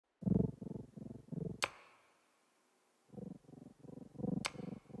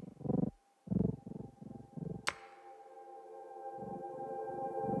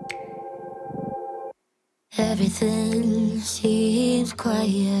Everything seems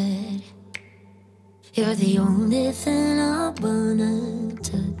quiet. You're the only thing I wanna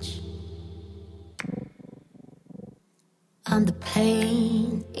touch. I'm the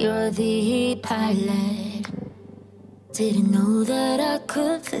plane, you're the pilot. Didn't know that I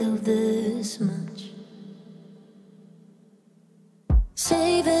could feel this much.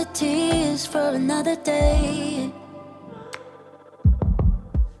 Save the tears for another day.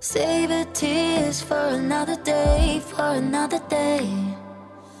 Save the tears for another day, for another day.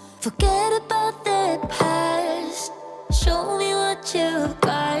 Forget about the past. Show me what you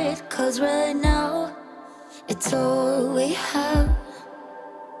got, 'cause right now it's all we have.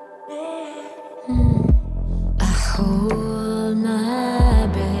 I hold my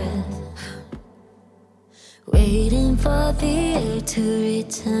breath, waiting for the air to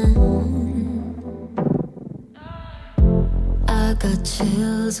return. I got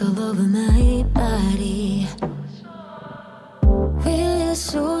chills all over my body. Will you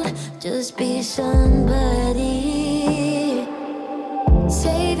soon just be somebody?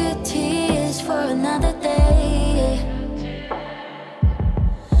 Save your tears for another day.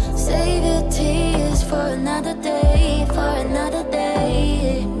 Save your tears for another day, for another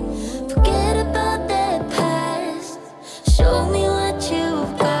day. Forget about the past. Show me what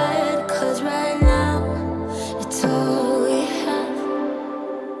you've got, 'cause right now it's all we have.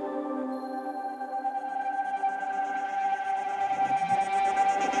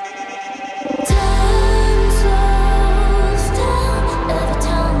 Time slows down every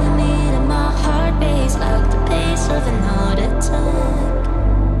time we meet, and my heart beats like the pace of an